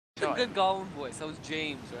a good Gollum voice. That was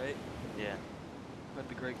James, right? Yeah. Had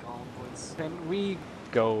the great Gollum voice. Can we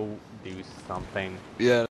go do something?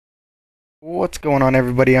 Yeah. What's going on,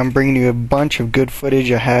 everybody? I'm bringing you a bunch of good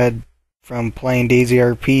footage I had from playing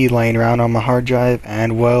DayzRP laying around on my hard drive,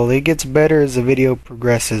 and well, it gets better as the video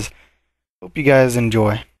progresses. Hope you guys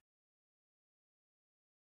enjoy.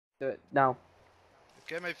 Do it now.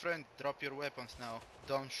 Okay, my friend, drop your weapons now.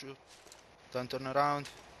 Don't shoot. Don't turn around.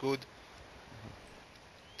 Good.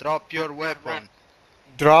 Drop your weapon.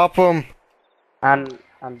 Drop them. And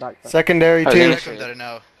back. Secondary Oh, too. yeah. Secondary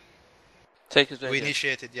now. Take his We radio.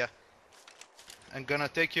 initiated, yeah. I'm gonna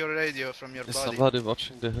take your radio from your Is body. somebody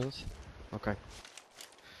watching the hills? Okay.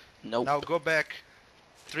 Nope. Now go back.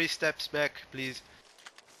 3 steps back, please.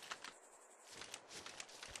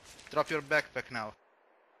 Drop your backpack now.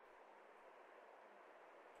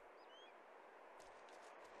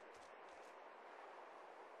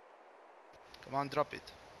 Come on, drop it.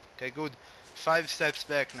 Okay, good. 5 steps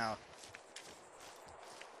back now.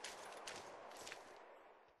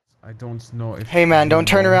 I don't know if... Hey man, don't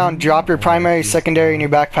turn around. Drop your primary, secondary in your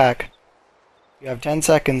backpack. You have 10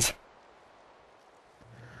 seconds.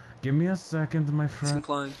 Give me a second, my It's friend.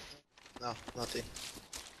 inclined. No, nothing.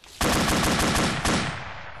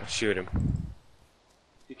 Shoot him.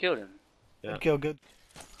 You killed him. Yeah. Kill good.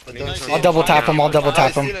 But don't see I'll him. double tap him. I'll double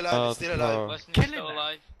tap Oh, him. he's still alive, he's still alive. Kill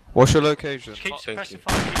him. What's your location? Thank you.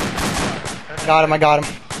 Got him. I got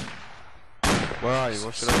him. Where are you?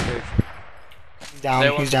 What's your location? He's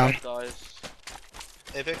down. He's down. Guys.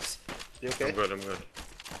 Apex, you okay? I'm good, I'm good.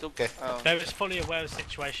 Okay. Oh. They was fully aware of the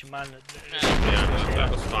situation, man. Yeah,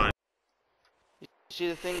 that was fine. See,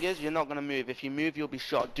 the thing is, you're not gonna move. If you move, you'll be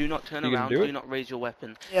shot. Do not turn You gonna around. do it? Do not raise your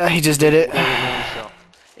weapon. Yeah, he just did it. You'll be shot.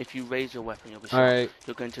 If you raise your weapon, you'll be shot. Alright.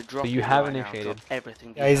 You're going to drop. So you it have right now. initiated. Drop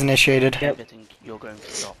everything. Yeah, he's initiated. Everything you're going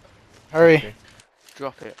to drop. Hurry.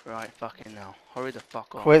 Drop it right fucking now. Hurry the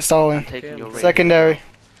fuck off. Quit I'm stalling. taking your radio. Secondary.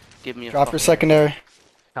 Give me a Drop your fucking- secondary.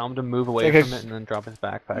 Tell him to move away Take a- from it and then drop his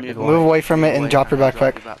backpack. Move Move away from it Move and away drop your now.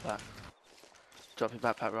 backpack. Drop your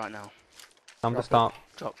backpack right now. Tell him to Drop it. stop.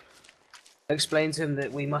 Drop. Explain to him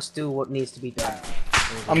that we must do what needs to be done.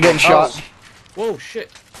 I'm getting shot. Whoa, shit.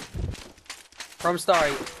 From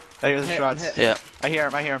Starry. There the shots. Yeah. I hear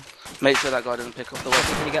him. Make sure that guy doesn't pick up the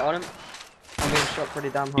weapon. Can you get on him? I'm being shot pretty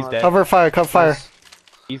damn hard. He's dead. Cover fire. Cover fire.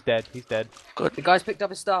 He's dead. He's dead. Good. The guy's picked up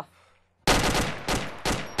his stuff.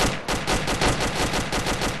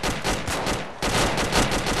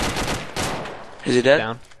 Is he dead?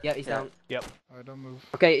 Down. Yeah, he's down. Yep. Alright, don't move.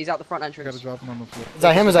 Okay, he's out the front I gotta entrance. drop him on the floor. Is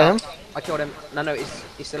that him? Is that him? I killed him. No,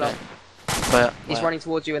 he's still up. Where? He's Where? running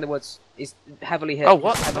towards you in the woods. He's heavily hit. Oh,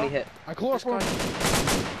 what? He's heavily hit. I chloroform.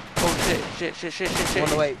 Oh shit. On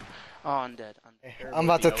the way. Oh, I'm dead. I'm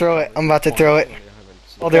about to throw it. I'm about to throw it.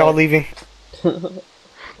 Oh, they're all leaving.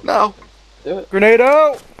 No. Grenade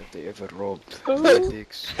out! They ever robbed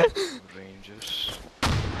medics, rangers.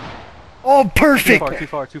 Oh, Too perfect! far. Too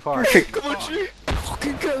far. Too far. Perfect. Come on, G!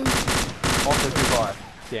 Fucking go! Also too far.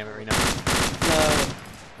 Damn it, Reno.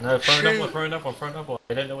 No, throw up one.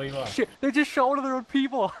 They don't know where you are. Shit! They just shot one of their own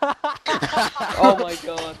people. Oh my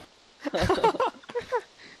god.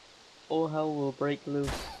 All hell will break loose.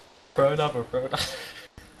 Throw up.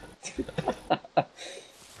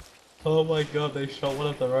 Oh my god, they shot one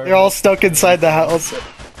of their own. They're all stuck inside the house.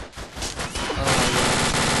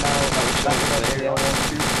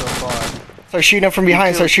 Start shooting them from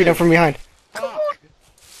behind. Start shooting them from behind.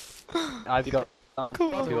 I've got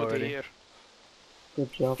two already.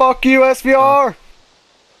 Good job. Fuck you, SVR!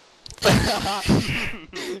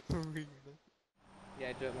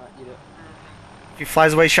 Yeah, do it, Matt. You do it. If he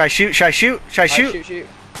flies away, should I shoot? Should I shoot? Should I shoot? Shoot.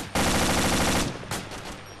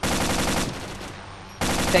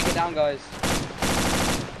 Take it down, guys.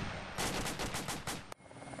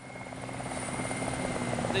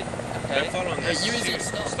 Okay. Follow on this.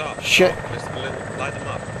 Stop. Shit. Light them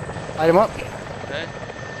up. Light him up. Okay.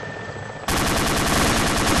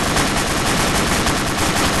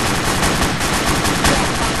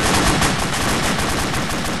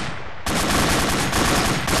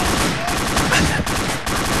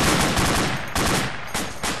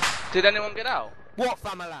 Did anyone get out? What,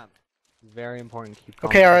 Famalam? Very important. Keep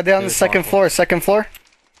Okay, are they on the second floor? Second floor?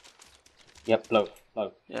 Yep, low.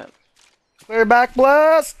 Yeah. Clear back,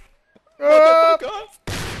 blast! Oh!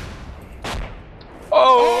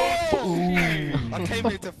 I came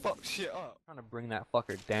here to fuck shit up. Trying to bring that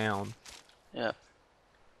fucker down. Yeah.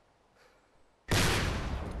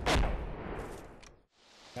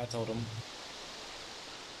 I told him.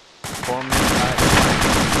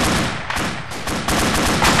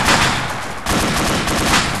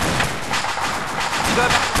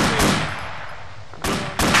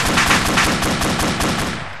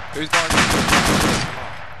 Who's going?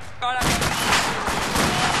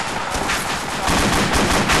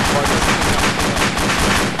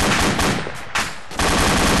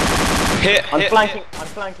 Hit, I'm hit, flanking, hit. I'm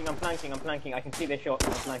flanking, I'm flanking, I'm flanking. I can see their shot.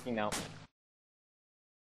 I'm flanking now.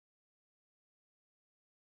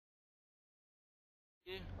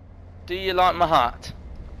 Do you like my hat?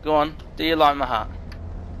 Go on, do you like my hat?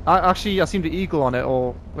 Actually, I seen the eagle on it,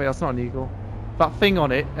 or wait, that's not an eagle. That thing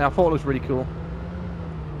on it, and I thought it was really cool.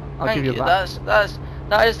 I'll Thank give you that.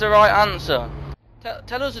 That is the right answer.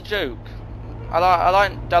 Tell us a joke. I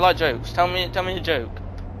like jokes. Tell me a joke.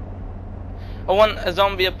 I want a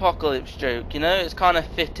zombie apocalypse joke. You know, it's kind of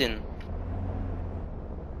fitting.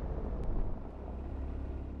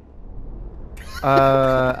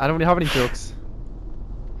 I don't really have any jokes.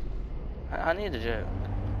 I need a joke.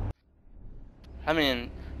 I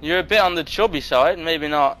mean, you're a bit on the chubby side, maybe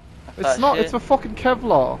not. It's not. Shit. It's for fucking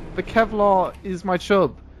Kevlar. The Kevlar is my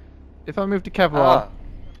chub. If I move to Kevlar,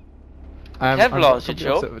 Kevlar's your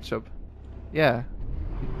I'm chub? of a chub. Yeah.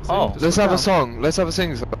 Oh. Let's have a song. Let's have a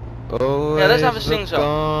sing song. Yeah, let's have a sing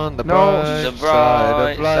song. The bright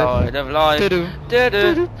side of life.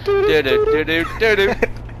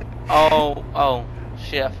 Oh,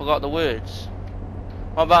 shit, I forgot the words.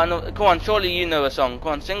 What about another? Come on, surely you know a song.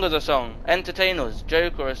 Come on, sing us a song. Entertain us.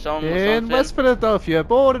 Joke or a song or In something. West Philadelphia,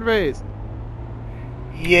 born and raised.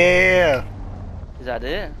 Yeah. Is that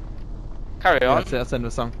it? Carry Yeah, on. that's it. That's the end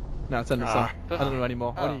of the song. No, that's the end of the song. Ah. I don't know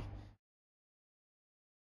anymore. What do Oh. you...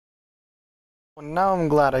 Well, now I'm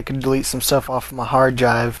glad I could delete some stuff off my hard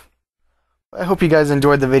drive. I hope you guys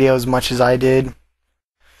enjoyed the video as much as I did.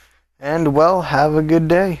 And, well, have a good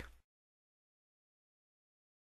day.